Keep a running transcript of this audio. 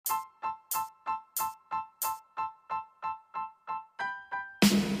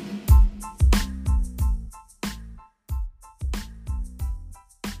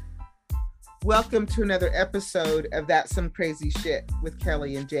Welcome to another episode of That's Some Crazy Shit with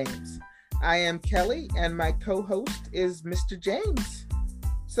Kelly and James. I am Kelly and my co-host is Mr. James.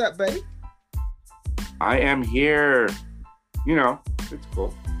 What's up, buddy? I am here. You know, it's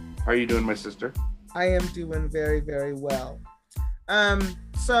cool. How are you doing, my sister? I am doing very, very well.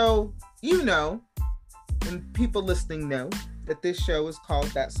 So, you know, and people listening know that this show is called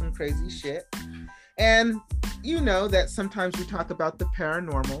That's Some Crazy Shit. And you know that sometimes we talk about the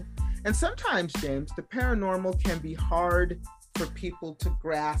paranormal. And sometimes, James, the paranormal can be hard for people to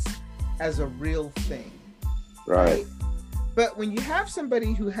grasp as a real thing. Right. But when you have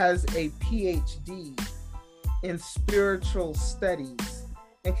somebody who has a PhD in spiritual studies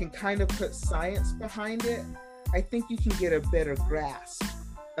and can kind of put science behind it, I think you can get a better grasp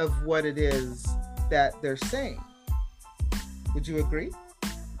of what it is that they're saying. Would you agree?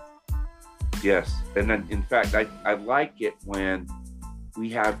 Yes. And then, in fact, I like it when we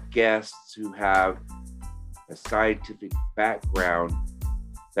have guests who have a scientific background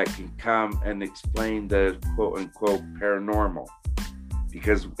that can come and explain the quote unquote paranormal.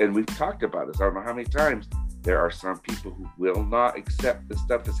 Because, and we've talked about this, I don't know how many times, there are some people who will not accept the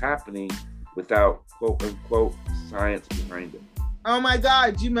stuff that's happening without quote unquote science behind it. Oh my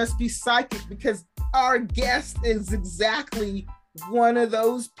God, you must be psychic because our guest is exactly one of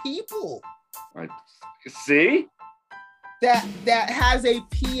those people. See? That has a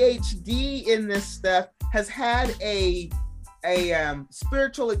PhD in this stuff, has had a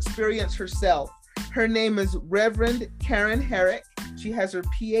spiritual experience herself. Her name is Reverend Karen Herrick. She has her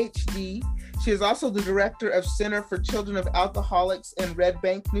PhD. She is also the director of Center for Children of Alcoholics in Red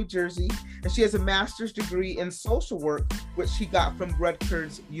Bank, New Jersey. And she has a master's degree in social work, which she got from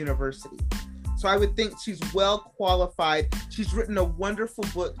Rutgers University. So I would think she's well qualified. She's written a wonderful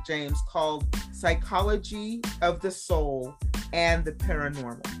book, James, called Psychology of the Soul and the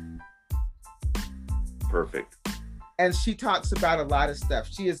Paranormal. Perfect. And she talks about a lot of stuff.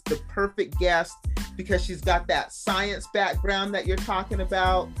 She is the perfect guest because she's got that science background that you're talking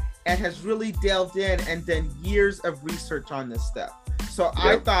about and has really delved in and done years of research on this stuff. So yep.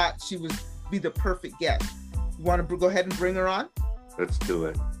 I thought she would be the perfect guest. You want to go ahead and bring her on? Let's do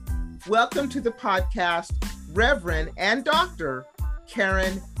it. Welcome to the podcast, Reverend and Dr.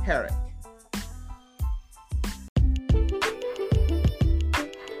 Karen Herrick.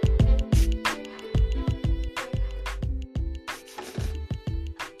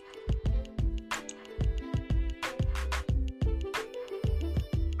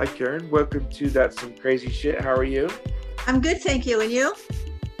 Hi, Karen. Welcome to That's Some Crazy Shit. How are you? I'm good, thank you. And you?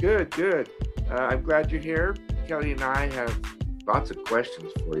 Good. I'm glad you're here. Kelly and I have lots of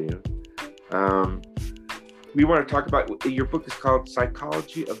questions for you. We want to talk about, your book is called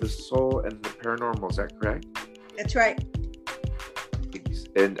Psychology of the Soul and the Paranormal. Is that correct? That's right.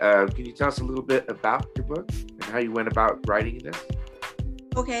 And can you tell us a little bit about your book and how you went about writing this?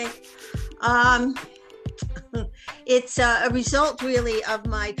 Okay. It's a result really of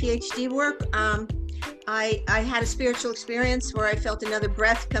my PhD work. I had a spiritual experience where I felt another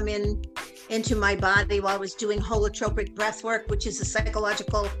breath come into my body while I was doing holotropic breath work, which is a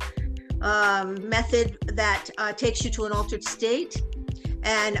psychological method that takes you to an altered state.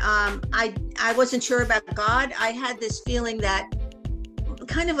 And I wasn't sure about God. I had this feeling that,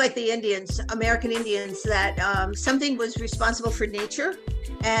 kind of like the Indians, American Indians, that something was responsible for nature.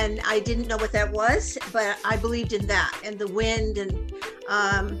 And I didn't know what that was, but I believed in that and the wind. And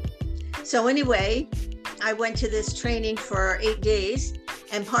so anyway, I went to this training for 8 days,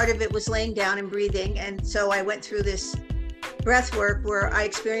 and part of it was laying down and breathing. And so I went through this breath work where I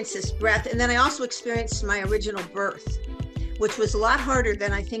experienced this breath. And then I also experienced my original birth, which was a lot harder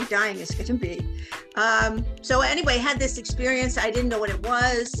than I think dying is going to be. So anyway, had this experience. I didn't know what it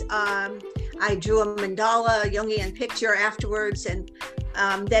was. I drew a mandala, a Jungian picture afterwards. And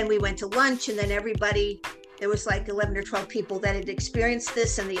then we went to lunch, and then there was like 11 or 12 people that had experienced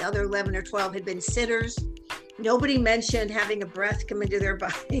this, and the other 11 or 12 had been sitters. Nobody mentioned having a breath come into their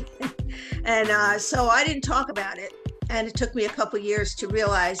body. And so I didn't talk about it. And it took me a couple years to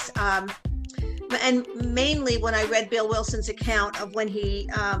realize, and mainly when I read Bill Wilson's account of when he,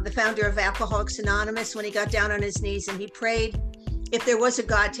 the founder of Alcoholics Anonymous, when he got down on his knees and he prayed, if there was a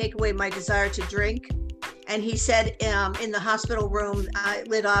God, take away my desire to drink. And he said in the hospital room, it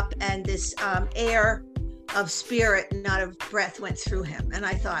lit up, and this air of spirit, not of breath, went through him. And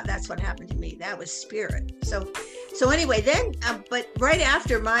I thought, that's what happened to me. That was spirit. So anyway, then, but right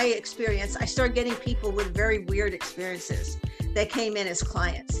after my experience, I started getting people with very weird experiences that came in as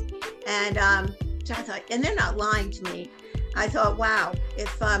clients. And so I thought, and they're not lying to me. I thought, wow,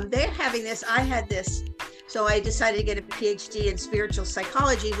 if they're having this, I had this. So I decided to get a PhD in spiritual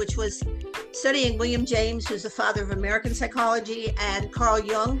psychology, which was studying William James, who's the father of American psychology, and Carl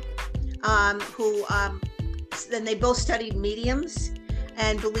Jung, then they both studied mediums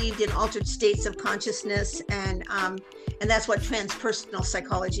and believed in altered states of consciousness, and that's what transpersonal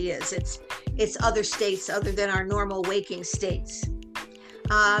psychology is. It's other states other than our normal waking states.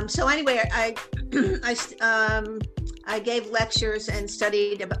 So anyway, I gave lectures and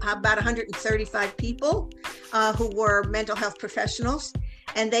studied about 135 people who were mental health professionals,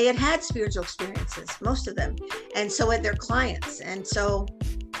 and they had spiritual experiences, most of them, and so had their clients. And so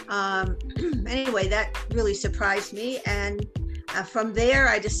anyway, that really surprised me. And from there,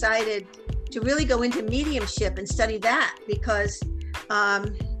 I decided to really go into mediumship and study that, because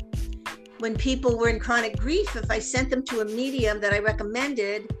when people were in chronic grief, if I sent them to a medium that I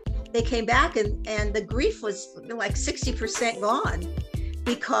recommended, they came back and the grief was like 60% gone,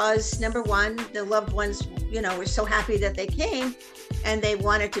 because number one, the loved ones, were so happy that they came and they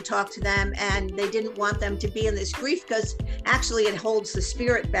wanted to talk to them, and they didn't want them to be in this grief, because actually it holds the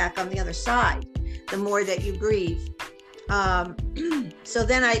spirit back on the other side, the more that you grieve. So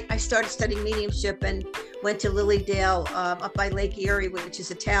then I started studying mediumship and went to Lilydale up by Lake Erie, which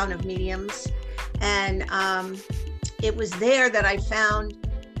is a town of mediums. And it was there that I found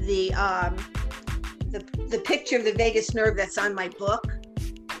the picture of the vagus nerve that's on my book,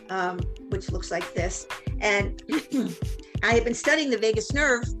 which looks like this. And I had been studying the vagus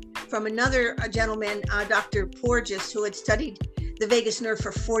nerve from another gentleman, Dr. Porges, who had studied the vagus nerve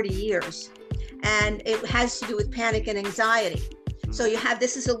for 40 years. And it has to do with panic and anxiety. So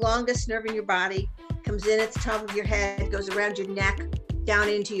this is the longest nerve in your body, comes in at the top of your head, goes around your neck, down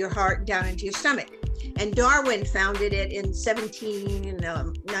into your heart, down into your stomach. And Darwin founded it in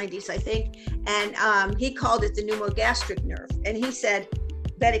 1790s, I think. And he called it the pneumogastric nerve. And he said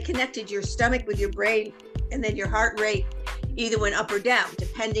that it connected your stomach with your brain, and then your heart rate either went up or down,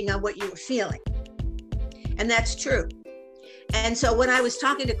 depending on what you were feeling. And that's true. And so when I was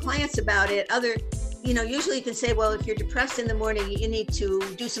talking to clients about it, usually you can say, well, if you're depressed in the morning, you need to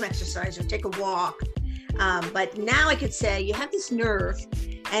do some exercise or take a walk. But now I could say you have this nerve,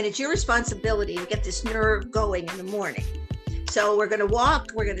 and it's your responsibility to get this nerve going in the morning. So we're going to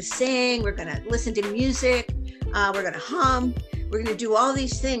walk, we're going to sing, we're going to listen to music, we're going to hum, we're going to do all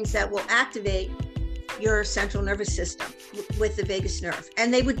these things that will activate your central nervous system with the vagus nerve.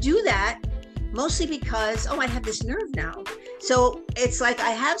 And they would do that mostly because, I have this nerve now. So it's like I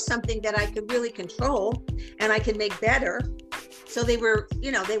have something that I could really control and I can make better. So they were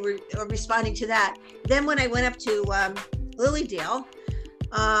responding to that. Then when I went up to Lilydale,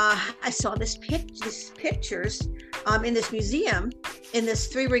 I saw these pictures in this museum, in this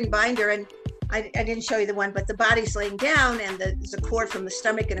 3-ring binder. And I didn't show you the one, but the body's laying down, and there's a cord from the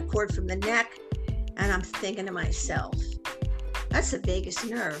stomach and a cord from the neck. And I'm thinking to myself, that's the vagus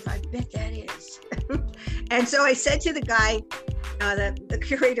nerve. I bet that is. And so I said to the guy, the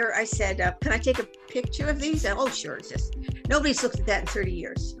curator, I said, can I take a picture of these? And, oh, sure. It's just, nobody's looked at that in 30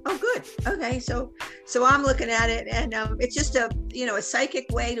 years. Oh, good. Okay. So I'm looking at it, and it's just a psychic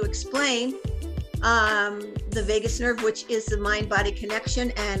way to explain the vagus nerve, which is the mind-body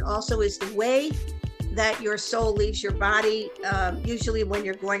connection, and also is the way that your soul leaves your body, usually when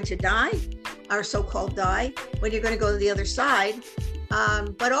you're going to die, or so-called die, when you're going to go to the other side.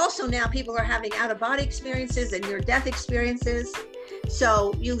 But also now people are having out-of-body experiences and near-death experiences.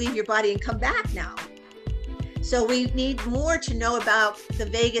 So you leave your body and come back now. So we need more to know about the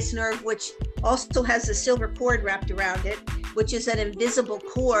vagus nerve, which also has a silver cord wrapped around it, which is an invisible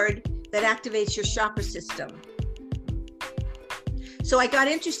cord that activates your chakra system. So I got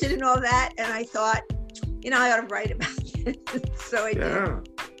interested in all that, and I thought, I ought to write about it. So I did.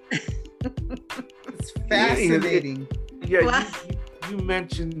 It's fascinating. You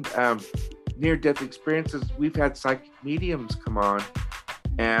mentioned near-death experiences. We've had psychic mediums come on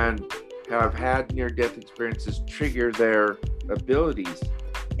and have had near-death experiences trigger their abilities.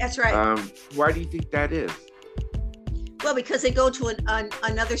 That's right. Why do you think that is? Well, because they go to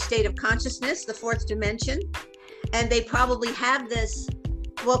another state of consciousness, the fourth dimension, and they probably have this.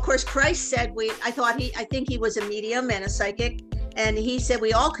 Well, of course, Christ said I think he was a medium and a psychic, and he said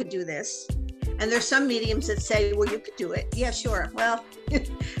we all could do this. And there's some mediums that say, well, you could do it. Yeah, sure. Well,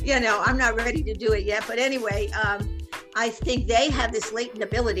 I'm not ready to do it yet. But anyway, I think they have this latent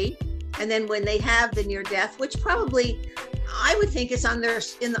ability. And then when they have the near death, which probably I would think is on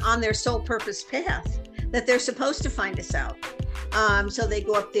their sole purpose path, that they're supposed to find us out. So they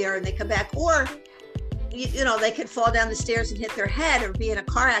go up there and they come back, or they could fall down the stairs and hit their head, or be in a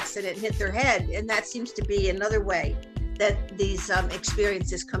car accident and hit their head. And that seems to be another way that these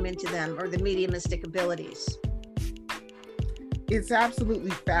experiences come into them, or the mediumistic abilities. It's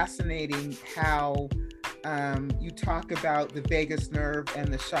absolutely fascinating how you talk about the vagus nerve and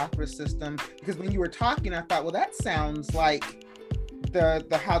the chakra system, because when you were talking, I thought, well, that sounds like the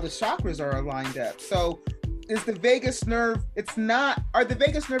how the chakras are lined up. So is the vagus nerve, are the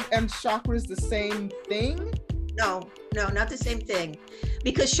vagus nerve and chakras the same thing? No, not the same thing,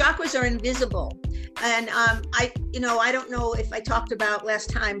 because chakras are invisible. And I don't know if I talked about last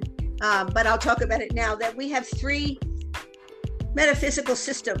time, but I'll talk about it now, that we have 3 metaphysical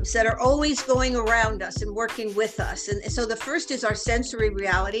systems that are always going around us and working with us. And so the first is our sensory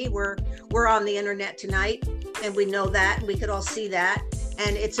reality. We're on the internet tonight, and we know that, and we could all see that.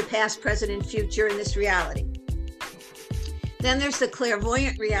 And it's a past, present, and future in this reality. Then there's the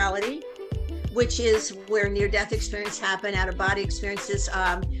clairvoyant reality, which is where near-death experience happen, out-of-body experiences,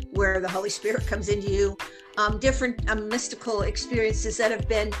 where the Holy Spirit comes into you, different mystical experiences that have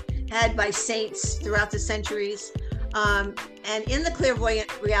been had by saints throughout the centuries. And in the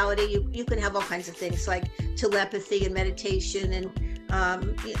clairvoyant reality, you can have all kinds of things like telepathy and meditation and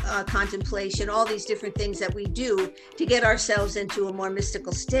contemplation, all these different things that we do to get ourselves into a more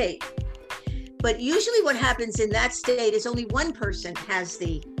mystical state. But usually what happens in that state is only one person has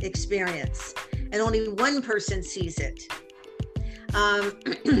the experience and only one person sees it.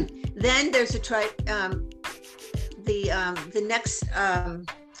 Then there's the next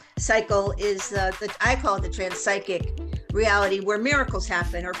cycle is I call it the transpsychic reality, where miracles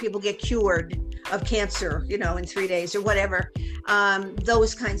happen or people get cured of cancer, in 3 days or whatever.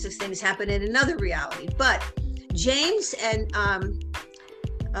 Those kinds of things happen in another reality. But James and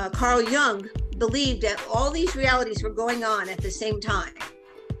Carl Jung believed that all these realities were going on at the same time.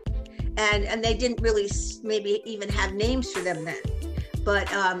 And they didn't really maybe even have names for them then. But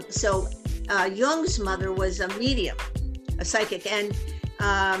so Jung's mother was a medium, a psychic, and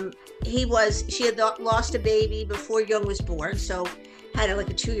she had lost a baby before Jung was born, so had like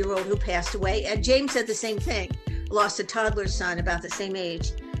a 2-year-old who passed away. And James said the same thing, lost a toddler son about the same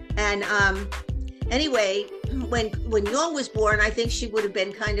age. And anyway, when Jung was born, I think she would have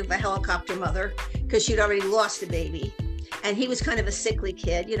been kind of a helicopter mother, because she'd already lost a baby. And he was kind of a sickly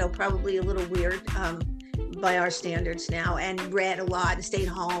kid, probably a little weird by our standards now, and read a lot and stayed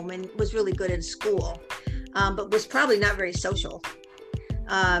home and was really good in school, but was probably not very social.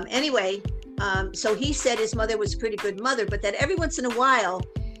 Anyway, so he said his mother was a pretty good mother, but that every once in a while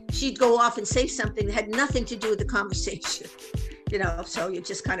she'd go off and say something that had nothing to do with the conversation, so you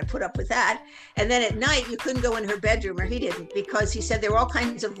just kind of put up with that. And then at night you couldn't go in her bedroom, or he didn't, because he said there were all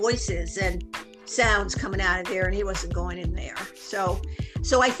kinds of voices and sounds coming out of there, and he wasn't going in there. So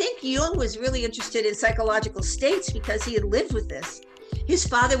I think Jung was really interested in psychological states because he had lived with this. His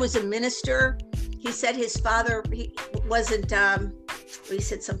father was a minister. He said his father, he wasn't, he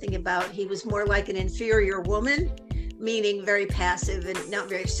said something about he was more like an inferior woman, meaning very passive and not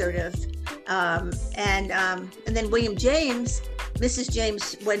very assertive. And then William James, Mrs.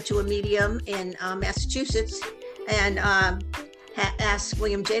 James went to a medium in Massachusetts and asked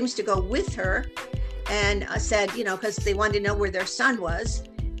William James to go with her, and said, because they wanted to know where their son was.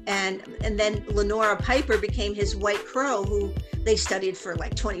 And then Lenora Piper became his white crow, who they studied for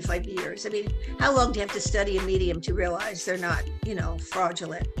like 25 years. I mean, how long do you have to study a medium to realize they're not,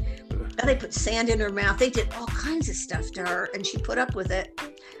 fraudulent? And they put sand in her mouth. They did all kinds of stuff to her, and she put up with it.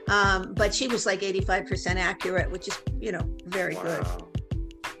 But she was like 85% accurate, which is, very good.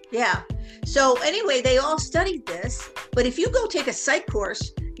 Yeah. So anyway, they all studied this. But if you go take a psych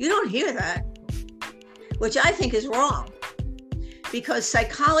course, you don't hear that, which I think is wrong, because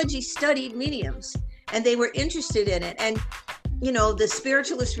psychology studied mediums and they were interested in it. And, the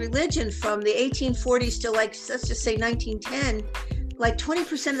spiritualist religion from the 1840s to like, let's just say 1910, like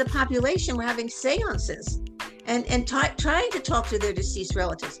 20% of the population were having seances and trying to talk to their deceased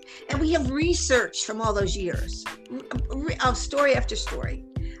relatives. And we have research from all those years, story after story.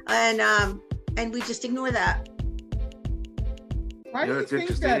 And we just ignore that. Why do you it's think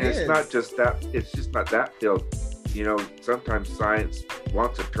interesting. that It's is? not just that. It's just not that field. Sometimes science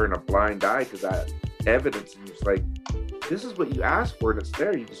wants to turn a blind eye to that evidence, and it's like, this is what you asked for, and it's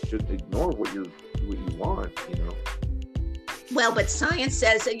there. You just shouldn't ignore what you want. Well, but science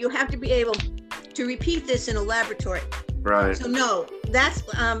says that you have to be able to repeat this in a laboratory. Right. So no, that's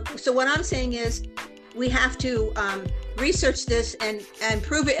so what I'm saying is we have to research this and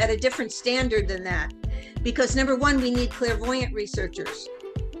prove it at a different standard than that. Because number one, we need clairvoyant researchers.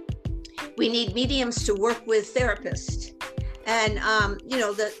 We need mediums to work with therapists. And,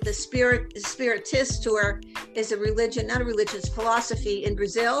 the spiritist is a religion, not a religion, it's philosophy in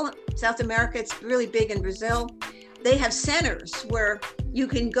Brazil, South America. It's really big in Brazil. they have centers where you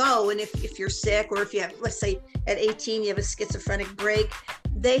can go, and if you're sick, or if you have, let's say at 18 you have a schizophrenic break,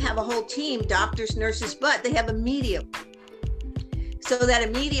 they have a whole team, doctors, nurses, but they have a medium, so that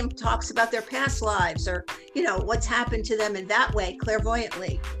a medium talks about their past lives, or what's happened to them in that way,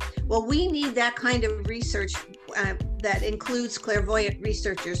 clairvoyantly. Well, we need that kind of research that includes clairvoyant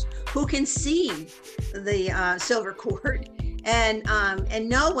researchers who can see the silver cord and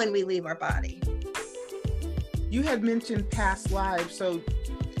know when we leave our body. You had mentioned past lives, so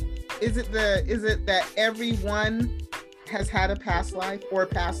is it that everyone has had a past life or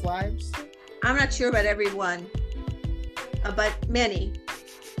past lives? I'm not sure about everyone, but many.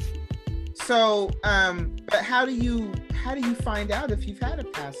 So, but how do you find out if you've had a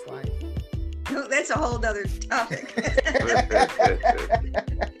past life? That's a whole other topic.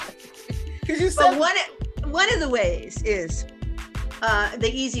 Because you said one of the ways is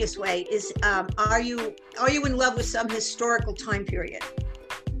the easiest way is are you in love with some historical time period?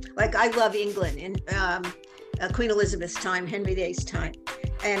 Like I love England in Queen Elizabeth's time, Henry VIII's time,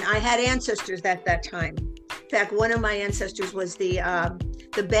 and I had ancestors at that time. In fact, one of my ancestors was the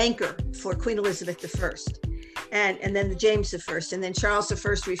banker for Queen Elizabeth I. And then the James I, and then Charles I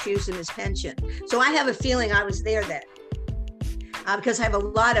refused him his pension. So I have a feeling I was there then, because I have a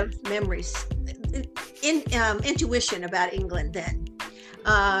lot of memories, intuition about England then.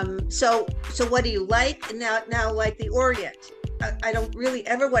 So what do you like? And now like the Orient. I don't really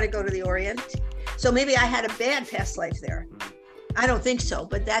ever want to go to the Orient. So maybe I had a bad past life there. I don't think so,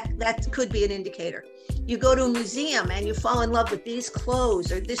 but that could be an indicator. You go to a museum and you fall in love with these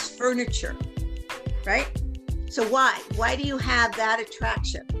clothes or this furniture, right? So why do you have that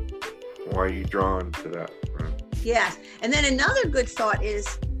attraction? Why are you drawn to that? Right? Yes. And then another good thought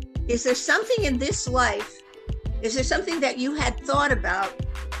is there something in this life? Is there something that you had thought about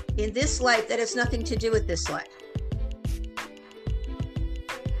in this life that has nothing to do with this life?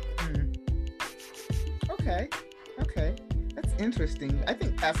 Okay. That's interesting. I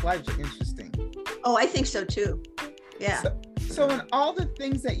think past lives are interesting. Oh, I think so too. Yeah. So in all the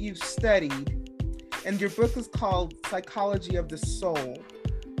things that you've studied, and your book is called Psychology of the Soul,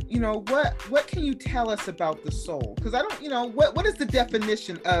 what can you tell us about the soul? Because I don't, what is the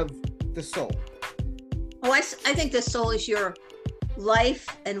definition of the soul? Oh, I think the soul is your life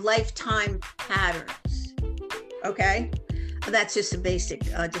and lifetime patterns. Okay? That's just a basic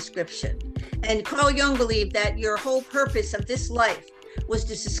description. And Carl Jung believed that your whole purpose of this life was to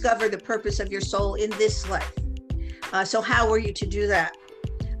discover the purpose of your soul in this life. So how were you to do that?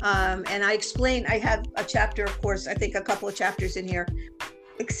 And I explain, I have a chapter, of course, I think a couple of chapters in here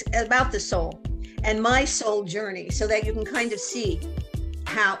about the soul and my soul journey, so that you can kind of see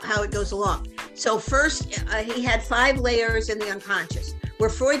how it goes along. So first, he had 5 layers in the unconscious, where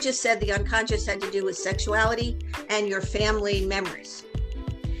Freud just said the unconscious had to do with sexuality and your family memories,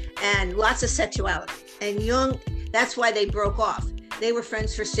 and lots of sexuality. And Jung, that's why they broke off. They were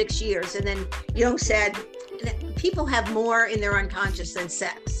friends for 6 years. And then Jung said, people have more in their unconscious than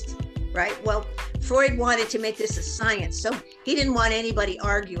sex, right? Well, Freud wanted to make this a science, so he didn't want anybody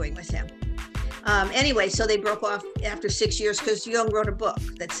arguing with him. Anyway, so they broke off after 6 years because Jung wrote a book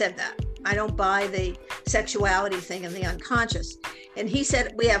that said that. I don't buy the sexuality thing in the unconscious. And he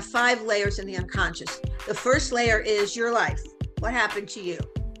said, we have 5 layers in the unconscious. The first layer is your life. What happened to you?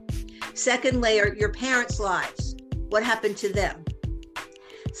 Second layer, your parents' lives. What happened to them?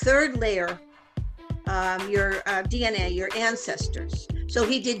 Third layer, your DNA, your ancestors. So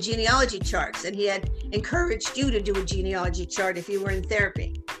he did genealogy charts, and he had encouraged you to do a genealogy chart if you were in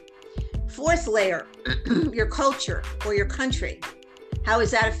therapy. Fourth layer, your culture or your country. How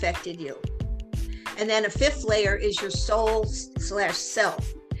has that affected you? And then a 5th layer is your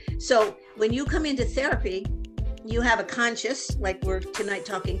soul/self. So when you come into therapy, you have a conscious, like we're tonight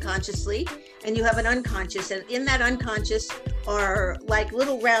talking consciously, and you have an unconscious. And in that unconscious are like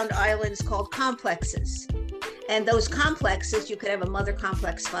little round islands called complexes. And those complexes, you could have a mother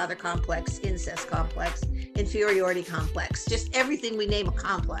complex, father complex, incest complex, inferiority complex, just everything we name a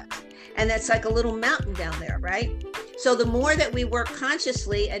complex. And that's like a little mountain down there, right? So the more that we work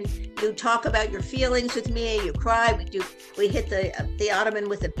consciously, and you talk about your feelings with me, you cry, we hit the ottoman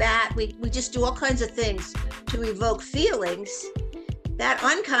with a bat, we just do all kinds of things to evoke feelings. That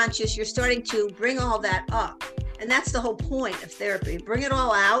unconscious, you're starting to bring all that up. And that's the whole point of therapy. Bring it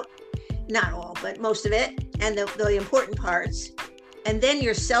all out, not all, but most of it, and the important parts. And then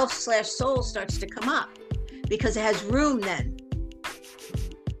your self/soul starts to come up because it has room then.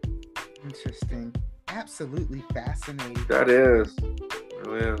 Interesting. Absolutely fascinating. That is. It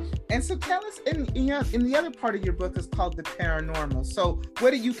really is. And so tell us, in the other part of your book is called The Paranormal. So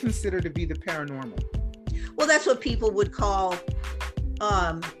what do you consider to be the paranormal? Well, that's what people would call,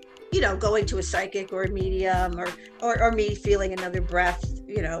 going to a psychic or a medium, or me feeling another breath,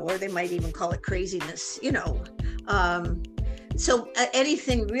 or they might even call it craziness, So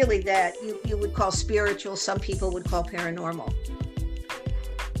anything really that you would call spiritual, some people would call paranormal.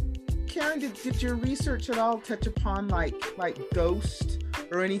 Karen, did your research at all touch upon like ghost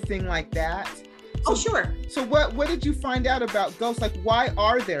or anything like that? Oh, sure. So what did you find out about ghosts? Like, why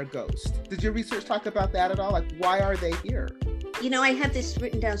are there ghosts? Did your research talk about that at all? Like, why are they here? I have this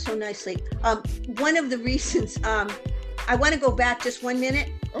written down so nicely. One of the reasons, I want to go back just 1 minute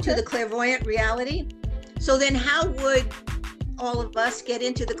to the clairvoyant reality. So then how would all of us get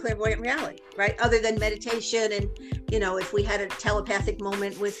into the clairvoyant reality, right? Other than meditation and, if we had a telepathic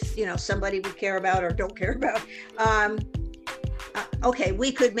moment with, somebody we care about or don't care about.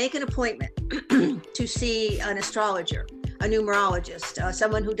 We could make an appointment to see an astrologer, a numerologist,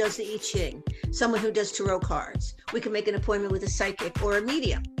 someone who does the I Ching, someone who does tarot cards. We can make an appointment with a psychic or a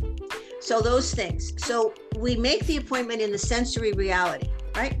medium. So those things. So we make the appointment in the sensory reality,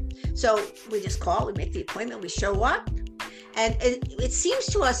 right? So we just call, we make the appointment, we show up. And it seems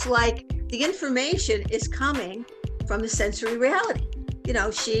to us like the information is coming from the sensory reality.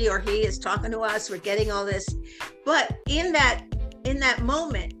 She or he is talking to us, we're getting all this. But in that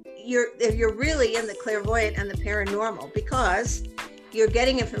moment, you're really in the clairvoyant and the paranormal, because you're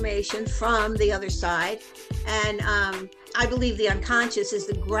getting information from the other side. And I believe the unconscious is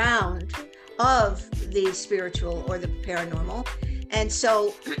the ground of the spiritual or the paranormal. And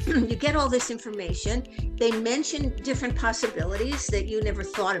so you get all this information. They mention different possibilities that you never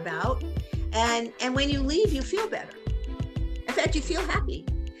thought about. And when you leave, you feel better. In fact, you feel happy,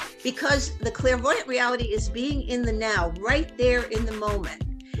 because the clairvoyant reality is being in the now, right there in the moment.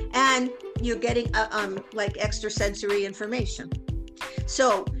 And you're getting like extrasensory information.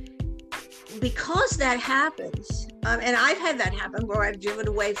 So because that happens, and I've had that happen where I've driven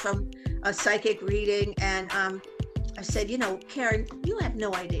away from a psychic reading, and I said, Karen, you have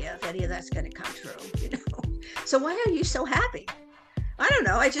no idea if any of that's going to come true, So why are you so happy? I don't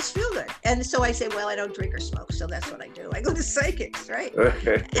know. I just feel good. And so I say, well, I don't drink or smoke, so that's what I do. I go to psychics, right?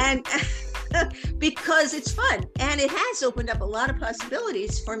 And because it's fun. And it has opened up a lot of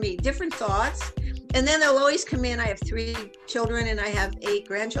possibilities for me, different thoughts. And then they'll always come in. I have 3 children and I have 8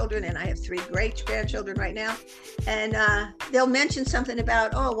 grandchildren, and I have 3 great grandchildren right now. And they'll mention something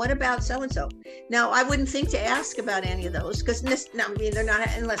about, oh, what about so-and-so? Now, I wouldn't think to ask about any of those, because they're not,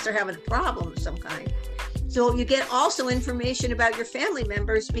 unless they're having a problem of some kind. So you get also information about your family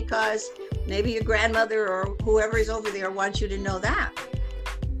members, because maybe your grandmother or whoever is over there wants you to know that.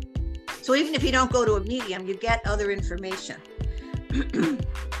 So even if you don't go to a medium, you get other information.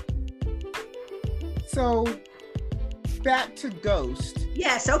 So back to Ghost.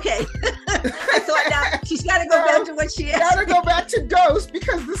 Yes, okay. I thought now she's got to go back to what she asked. Got to go back to Ghost,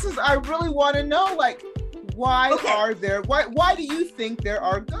 because I really want to know, like, why do you think there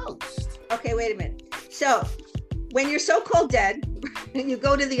are ghosts? Okay, wait a minute. So when you're so-called dead, you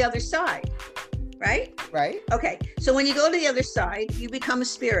go to the other side, right? Right. Okay, so when you go to the other side, you become a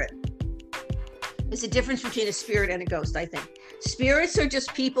spirit. There's a difference between a spirit and a ghost, I think. Spirits are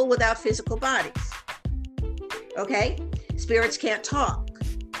just people without physical bodies. Okay? Spirits can't talk,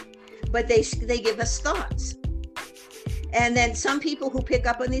 but they give us thoughts. And then some people who pick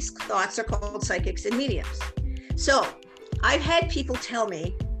up on these thoughts are called psychics and mediums. So I've had people tell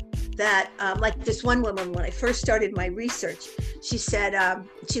me that, like this one woman, when I first started my research, she said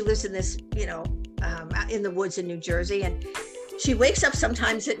she lives in this, in the woods in New Jersey, and she wakes up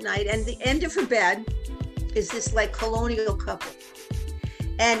sometimes at night, and the end of her bed is this like colonial couple.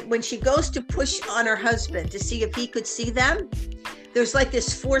 And when she goes to push on her husband to see if he could see them, there's like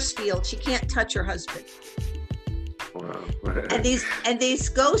this force field. She can't touch her husband. Wow. and these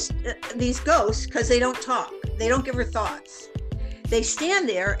ghosts, because they don't talk, they don't give her thoughts. They stand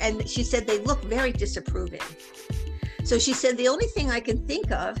there, and she said they look very disapproving. So she said the only thing I can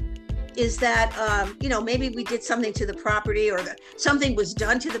think of is that maybe we did something to the property, or something was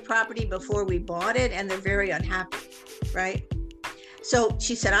done to the property before we bought it, and they're very unhappy, right? So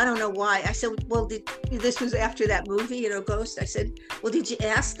she said, I don't know why. I said, well, this was after that movie, Ghost. I said, well, did you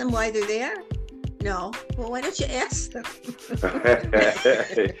ask them why they're there? No. Well, why don't you ask them?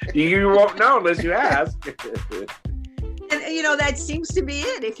 You won't know unless you ask. And, that seems to be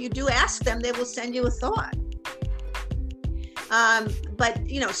it. If you do ask them, they will send you a thought. But,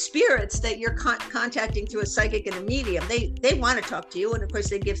 spirits that you're contacting through a psychic and a medium, they want to talk to you. And of course,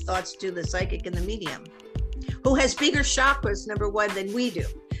 they give thoughts to the psychic and the medium, who has bigger chakras, number one, than we do.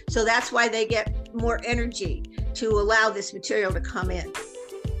 So that's why they get more energy to allow this material to come in.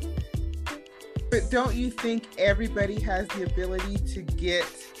 But don't you think everybody has the ability to get,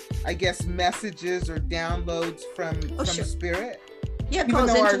 I guess, messages or downloads from sure. spirit? Yeah,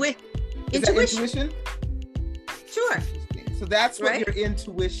 because intuition. Sure. So that's what Right? your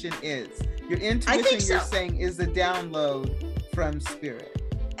intuition is. Your intuition, I think so. you're saying, is a download from spirit.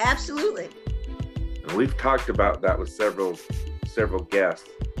 Absolutely. And we've talked about that with several guests,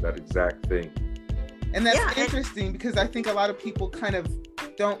 that exact thing. And that's Yeah, interesting because I think a lot of people kind of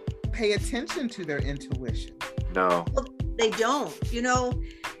don't pay attention to their intuition. No. They don't,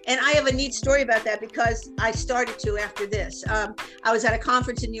 and I have a neat story about that because I started to after this. I was at a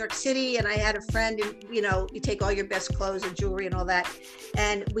conference in New York City and I had a friend, and you take all your best clothes and jewelry and all that.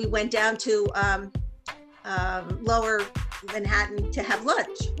 And we went down to lower Manhattan to have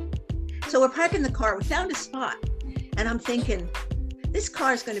lunch. So we're parking the car, we found a spot, and I'm thinking, this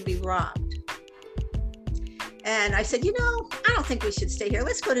car is going to be robbed. And I said, I don't think we should stay here.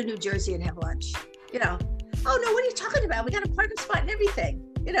 Let's go to New Jersey and have lunch. Oh no, what are you talking about? We got a parking spot and everything,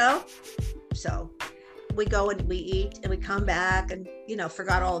 So we go and we eat and we come back and,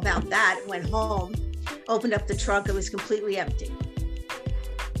 forgot all about that. Went home, opened up the trunk, it was completely empty.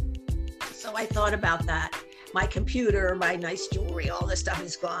 So I thought about that. My computer, my nice jewelry, all this stuff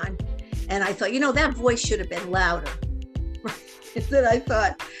is gone. And I thought, that voice should have been louder. And then I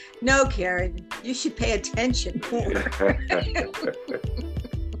thought, no, Karen, you should pay attention more.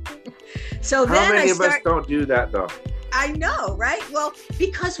 So How then many of us don't do that though? I know, right? Well,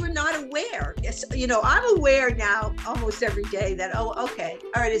 because we're not aware. Yes, I'm aware now almost every day that, oh, okay,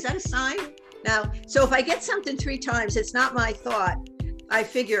 all right, is that a sign? Now, so if I get something 3 times, it's not my thought. I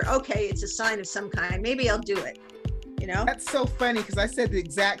figure, okay, it's a sign of some kind. Maybe I'll do it. That's so funny because I said the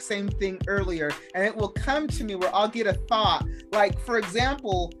exact same thing earlier, and it will come to me where I'll get a thought. Like, for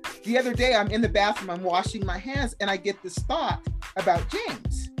example, the other day I'm in the bathroom, I'm washing my hands, and I get this thought about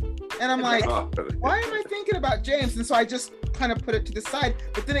James. And I'm like, why am I thinking about James? And so I just kind of put it to the side,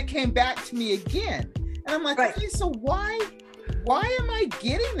 but then it came back to me again. And I'm like, right. Okay, so why am I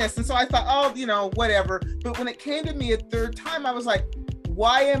getting this? And so I thought, oh, whatever. But when it came to me a third time, I was like,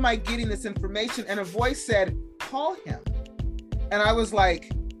 why am I getting this information? And a voice said, call him. And I was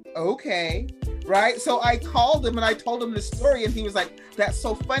like, okay, right? So I called him and I told him the story, and he was like, that's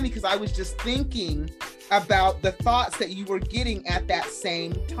so funny because I was just thinking about the thoughts that you were getting at that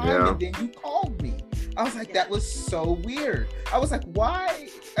same time, and then you called me. I was like, that was so weird. I was like, why?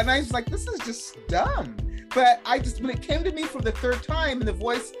 And I was like, this is just dumb. But when it came to me for the third time, and a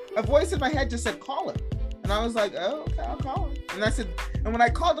voice in my head just said, call him. And I was like, oh, okay, I'll call him. And I said, and when I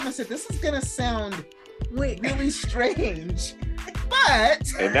called him, I said, this is gonna sound really strange,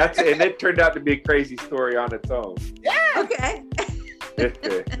 but and it turned out to be a crazy story on its own. Yeah. Okay.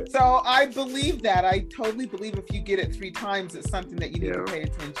 So I believe that. I totally believe if you get it 3 times, it's something that you need to pay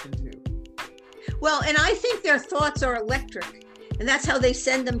attention to. Well, and I think their thoughts are electric, and that's how they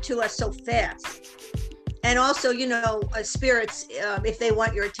send them to us so fast. And also, spirits, if they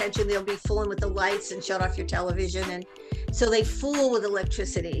want your attention, they'll be fooling with the lights and shut off your television. And so they fool with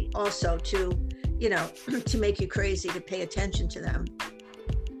electricity also to make you crazy, to pay attention to them.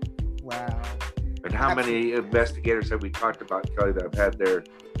 Wow. And how many investigators have we talked about, Kelly, that have had their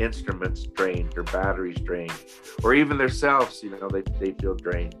instruments drained, their batteries drained, or even themselves, they feel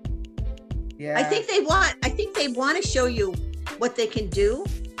drained. Yeah. I think they want to show you what they can do.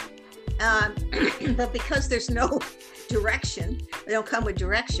 But because there's no direction, they don't come with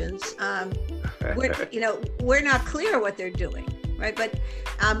directions. We're not clear what they're doing, right? But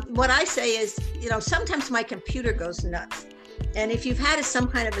what I say is, sometimes my computer goes nuts. And if you've had some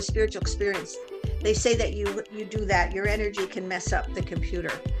kind of a spiritual experience, they say that you do that, your energy can mess up the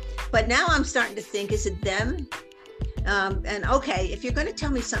computer. But now I'm starting to think, is it them? And okay, if you're going to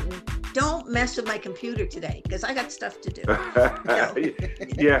tell me something, don't mess with my computer today because I got stuff to do.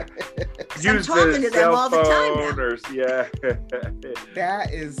 Yeah. I'm talking to them all the time now.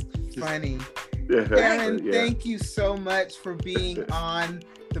 That is funny. Karen, thank you so much for being on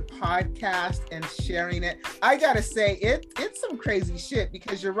the podcast and sharing it. I gotta say, it's some crazy shit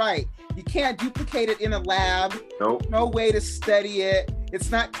because you're right. You can't duplicate it in a lab. Nope. No way to study it. It's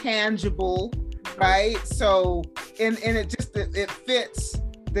not tangible, right? So, and it fits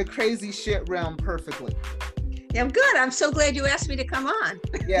the crazy shit realm perfectly. Yeah, I'm good. I'm so glad you asked me to come on.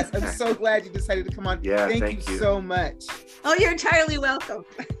 Yes, I'm so glad you decided to come on. Yeah, thank you so much. Oh, you're entirely welcome.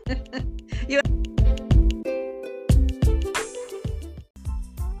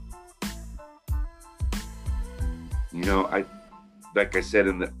 Like I said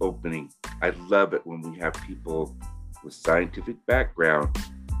in the opening, I love it when we have people with scientific background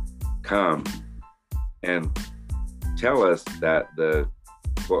come and tell us that the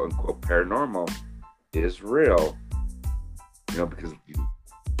quote unquote paranormal is real, because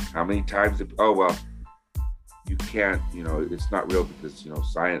how many times, you can't, it's not real because,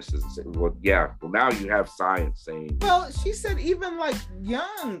 science doesn't say, well, now you have science saying. Well, she said even like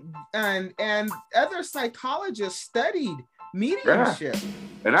Jung and other psychologists studied mediumship. Yeah.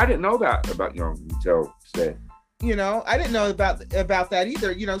 And I didn't know that about Jung until today. I didn't know about that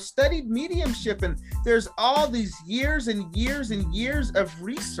either. Studied mediumship, and there's all these years and years and years of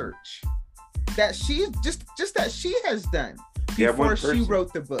research that she has done before she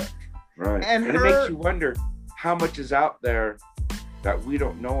wrote the book. Right. And it makes you wonder how much is out there that we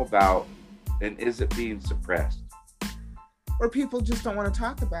don't know about, and is it being suppressed? Or people just don't want to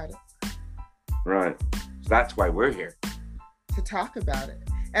talk about it. Right. So that's why we're here. To talk about it.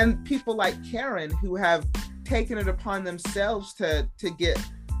 And people like Karen, who have taken it upon themselves to get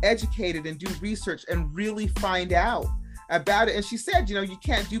educated and do research and really find out about it. And she said, you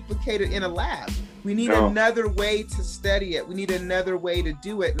can't duplicate it in a lab. We need another way to study it. We need another way to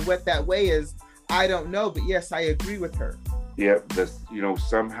do it. And what that way is, I don't know. But yes, I agree with her. Yeah,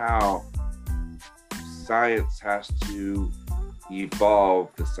 somehow science has to evolve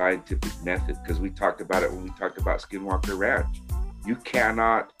the scientific method, because we talked about it when we talked about Skinwalker Ranch. You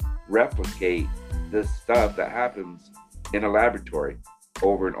cannot replicate this stuff that happens in a laboratory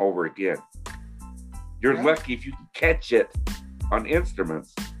over and over again. You're lucky if you can catch it on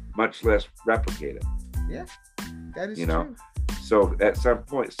instruments, much less replicate it. Yeah, that is true. So at some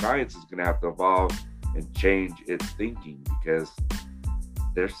point, science is going to have to evolve and change its thinking, because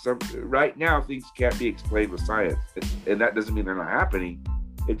right now things can't be explained with science. And that doesn't mean they're not happening.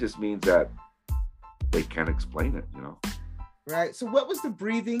 It just means that they can't explain it, Right. So what was the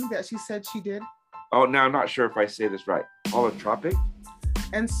breathing that she said she did? Oh, now I'm not sure if I say this right. Holotropic.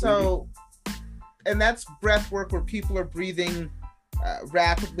 And so, and that's breath work where people are breathing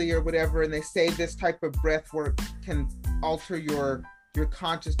rapidly or whatever, and they say this type of breath work can alter your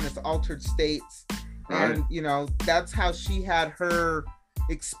consciousness, altered states. Right. And that's how she had her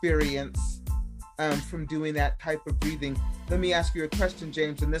experience from doing that type of breathing. Let me ask you a question,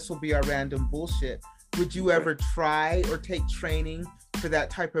 James, and this will be our random bullshit. Would you ever try or take training for that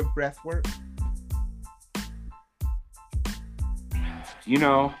type of breath work?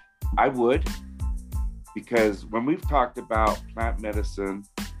 I would, because when we've talked about plant medicine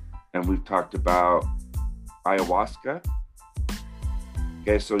and we've talked about ayahuasca,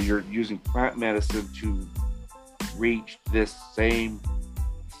 okay, so you're using plant medicine to reach this same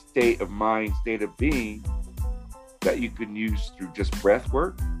state of mind, state of being that you can use through just breath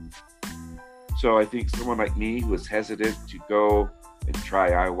work. So I think someone like me who is hesitant to go and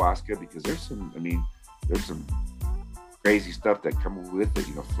try ayahuasca, because there's some crazy stuff that come with it,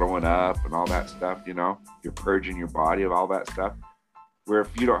 throwing up and all that stuff, you're purging your body of all that stuff. Where if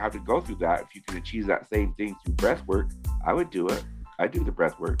you don't have to go through that, if you can achieve that same thing through breath work, I would do it. I do the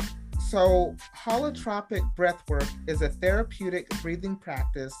breath work. So holotropic breath work is a therapeutic breathing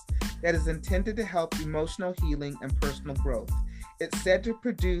practice that is intended to help emotional healing and personal growth. It's said to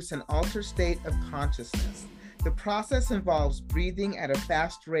produce an altered state of consciousness. The process involves breathing at a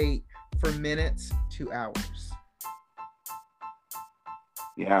fast rate for minutes to hours.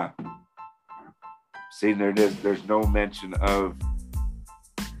 Yeah. See, there it is. There's no mention of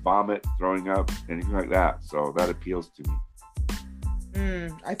vomit, throwing up, anything like that. So that appeals to me.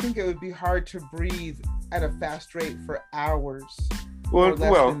 I think it would be hard to breathe at a fast rate for hours. Well,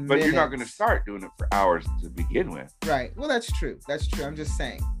 but you're not going to start doing it for hours to begin with. Right. Well, that's true. I'm just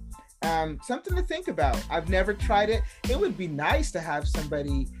saying. Something to think about. I've never tried it. It would be nice to have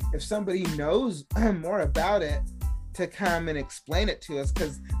somebody, if somebody knows more about it, to come and explain it to us,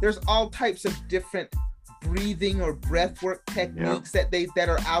 because there's all types of different breathing or breath work techniques that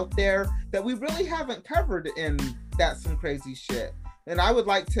are out there that we really haven't covered in That's Some Crazy Shit. And I would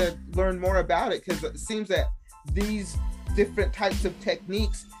like to learn more about it, because it seems that these different types of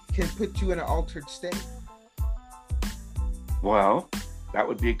techniques can put you in an altered state. Well, that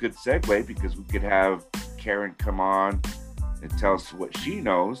would be a good segue, because we could have Karen come on and tell us what she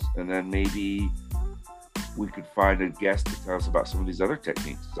knows, and then maybe we could find a guest to tell us about some of these other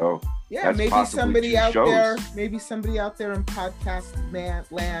techniques. So yeah, maybe somebody out there in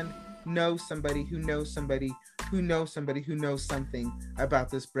podcast land knows somebody who knows somebody who knows somebody who knows something about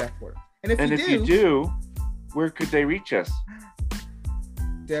this breath work. And if you do, where could they reach us?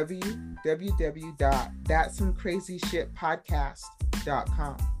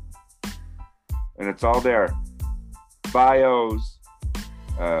 www.thatsomecrazyshitpodcast.com. And it's all there. Bios,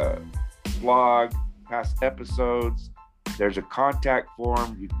 blog, past episodes. There's a contact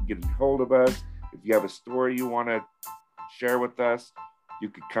form. You can get a hold of us. If you have a story you want to share with us, You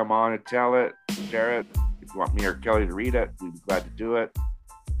could come on and tell it, share it. If you want me or Kelly to read it, we'd be glad to do it.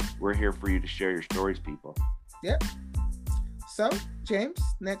 We're here for you to share your stories, people. Yep. So, James,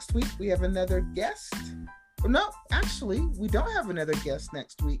 next week we have another guest. No, actually, we don't have another guest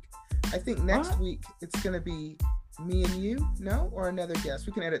next week. I think next week it's going to be me and you, no? Or another guest.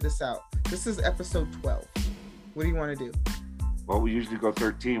 We can edit this out. This is episode 12. What do you want to do? Well, we usually go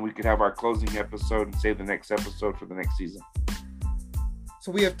 13. We could have our closing episode and save the next episode for the next season.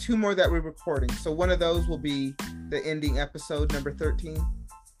 So we have 2 more that we're recording. So one of those will be the ending episode, number 13.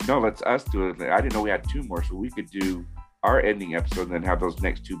 No, let's us do it. I didn't know we had 2 more, so we could do our ending episode and then have those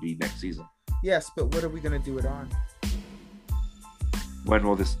next 2 be next season. Yes, but what are we going to do it on? When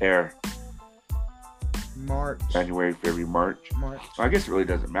will this air? March. January, February, March. Well, I guess it really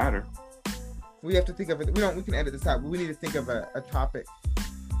doesn't matter. We have to think of it. We can edit this out, but we need to think of a topic.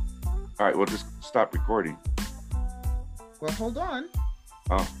 All right, we'll just stop recording. Well, hold on.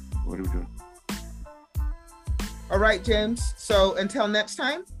 Oh, what are we doing? All right, James. So until next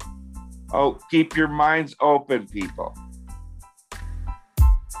time. Oh, keep your minds open, people.